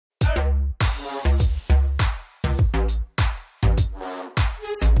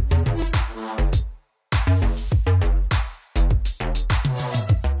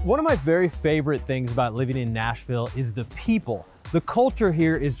One of my very favorite things about living in Nashville is the people. The culture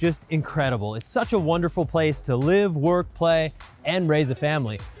here is just incredible. It's such a wonderful place to live, work, play, and raise a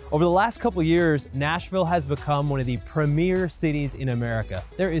family. Over the last couple years, Nashville has become one of the premier cities in America.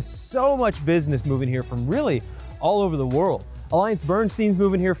 There is so much business moving here from really all over the world. Alliance Bernstein's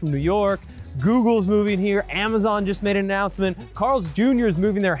moving here from New York, Google's moving here, Amazon just made an announcement, Carl's Jr. is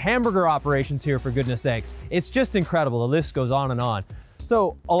moving their hamburger operations here, for goodness sakes. It's just incredible, the list goes on and on.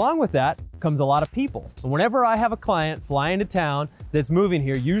 So along with that comes a lot of people. And whenever I have a client fly into town that's moving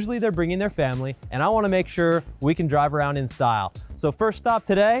here, usually they're bringing their family, and I want to make sure we can drive around in style. So first stop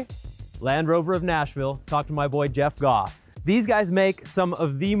today, Land Rover of Nashville. Talk to my boy Jeff Goff. These guys make some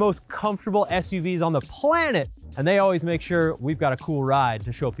of the most comfortable SUVs on the planet, and they always make sure we've got a cool ride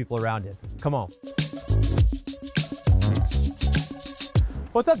to show people around in. Come on.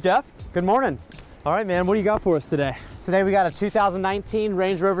 What's up, Jeff? Good morning. All right, man, what do you got for us today? Today we got a 2019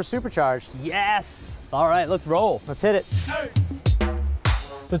 Range Rover Supercharged. Yes! All right, let's roll. Let's hit it.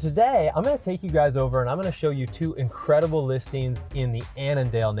 So today, I'm gonna take you guys over and I'm gonna show you two incredible listings in the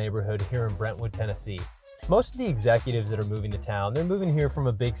Annandale neighborhood here in Brentwood, Tennessee. Most of the executives that are moving to town, they're moving here from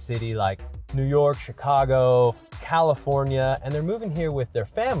a big city like New York, Chicago, California, and they're moving here with their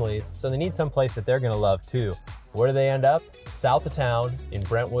families, so they need some place that they're gonna love too. Where do they end up? South of town in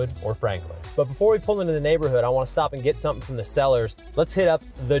Brentwood or Franklin. But before we pull into the neighborhood, I want to stop and get something from the sellers. Let's hit up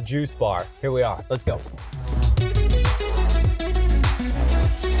the Juice Bar. Here we are, let's go.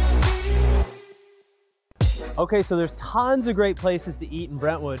 Okay, so there's tons of great places to eat in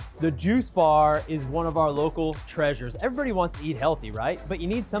Brentwood. The Juice Bar is one of our local treasures. Everybody wants to eat healthy, right? But you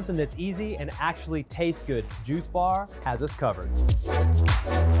need something that's easy and actually tastes good. Juice Bar has us covered.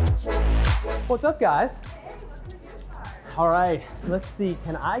 What's up, guys? All right, let's see.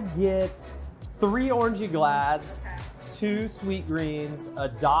 Can I get 3 orangey glads, 2 sweet greens, a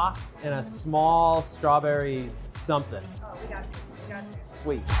dock, and a small strawberry something? Oh, we got you. We got you.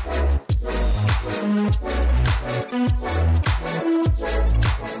 Sweet.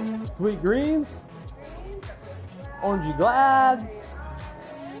 Sweet greens, orangey glads.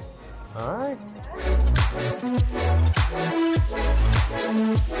 All right.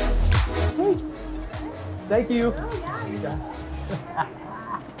 Sweet. Thank you.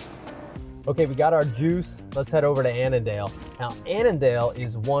 Okay, we got our juice. Let's head over to Annandale. Now, Annandale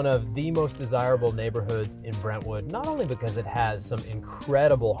is one of the most desirable neighborhoods in Brentwood, not only because it has some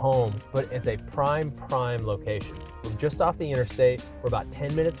incredible homes, but it's a prime location. We're just off the interstate. We're about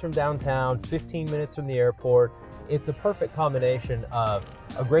 10 minutes from downtown, 15 minutes from the airport. It's a perfect combination of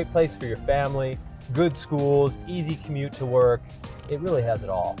a great place for your family, good schools, easy commute to work. It really has it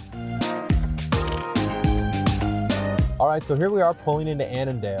all. All right, so here we are pulling into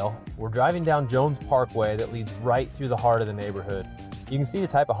Annandale. We're driving down Jones Parkway that leads right through the heart of the neighborhood. You can see the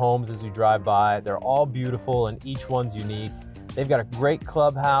type of homes as we drive by. They're all beautiful and each one's unique. They've got a great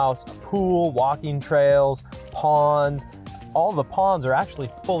clubhouse, a pool, walking trails, ponds. All the ponds are actually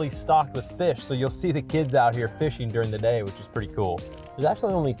fully stocked with fish, so you'll see the kids out here fishing during the day, which is pretty cool. There's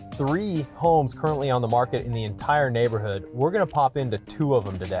actually only 3 homes currently on the market in the entire neighborhood. We're gonna pop into 2 of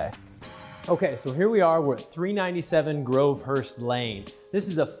them today. Okay, so here we are, we're at 397 Grovehurst Lane. This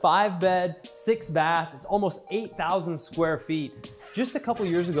is a 5-bed, 6-bath, it's almost 8,000 square feet. Just a couple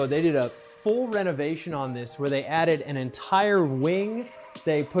years ago, they did a full renovation on this where they added an entire wing,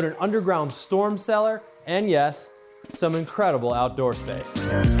 they put an underground storm cellar, and yes, some incredible outdoor space.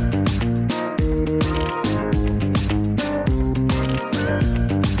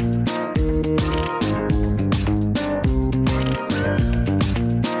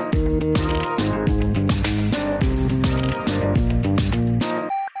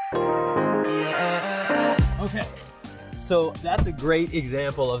 Okay, so that's a great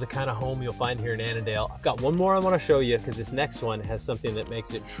example of the kind of home you'll find here in Annandale. I've got one more I want to show you because this next one has something that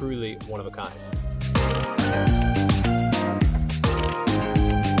makes it truly one of a kind.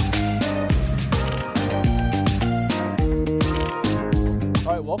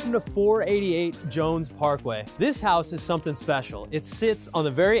 All right, welcome to 488 Jones Parkway. This house is something special. It sits on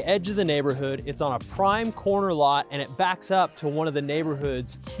the very edge of the neighborhood. It's on a prime corner lot and it backs up to one of the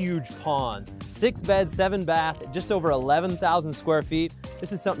neighborhood's huge ponds. 6 bed, 7 bath, just over 11,000 square feet.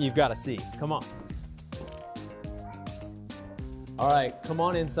 This is something you've got to see. Come on. All right, come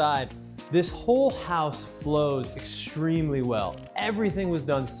on inside. This whole house flows extremely well. Everything was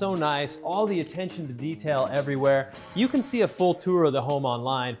done so nice, all the attention to detail everywhere. You can see a full tour of the home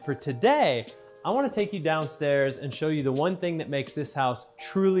online. For today, I want to take you downstairs and show you the one thing that makes this house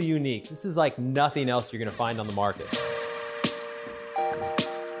truly unique. This is like nothing else you're going to find on the market.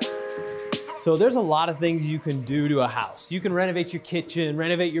 So there's a lot of things you can do to a house. You can renovate your kitchen,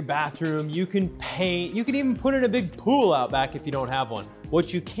 renovate your bathroom, you can paint, you can even put in a big pool out back if you don't have one.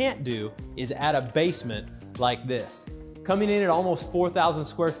 What you can't do is add a basement like this. Coming in at almost 4,000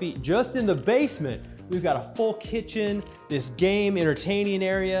 square feet just in the basement, we've got a full kitchen, this game entertaining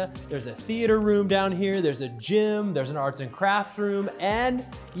area, there's a theater room down here, there's a gym, there's an arts and crafts room, and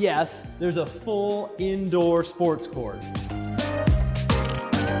yes, there's a full indoor sports court.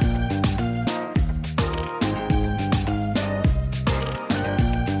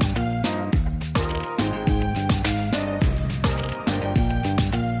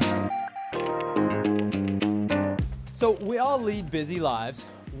 So we all lead busy lives.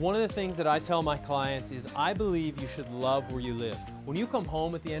 One of the things that I tell my clients is I believe you should love where you live. When you come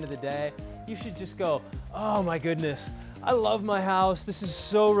home at the end of the day, you should just go, oh my goodness, I love my house. This is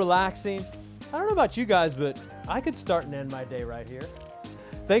so relaxing. I don't know about you guys, but I could start and end my day right here.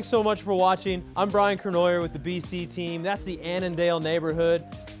 Thanks so much for watching. I'm Brian Kernoyer with the BC team. That's the Annandale neighborhood.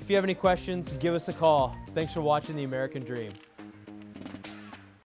 If you have any questions, give us a call. Thanks for watching The American Dream.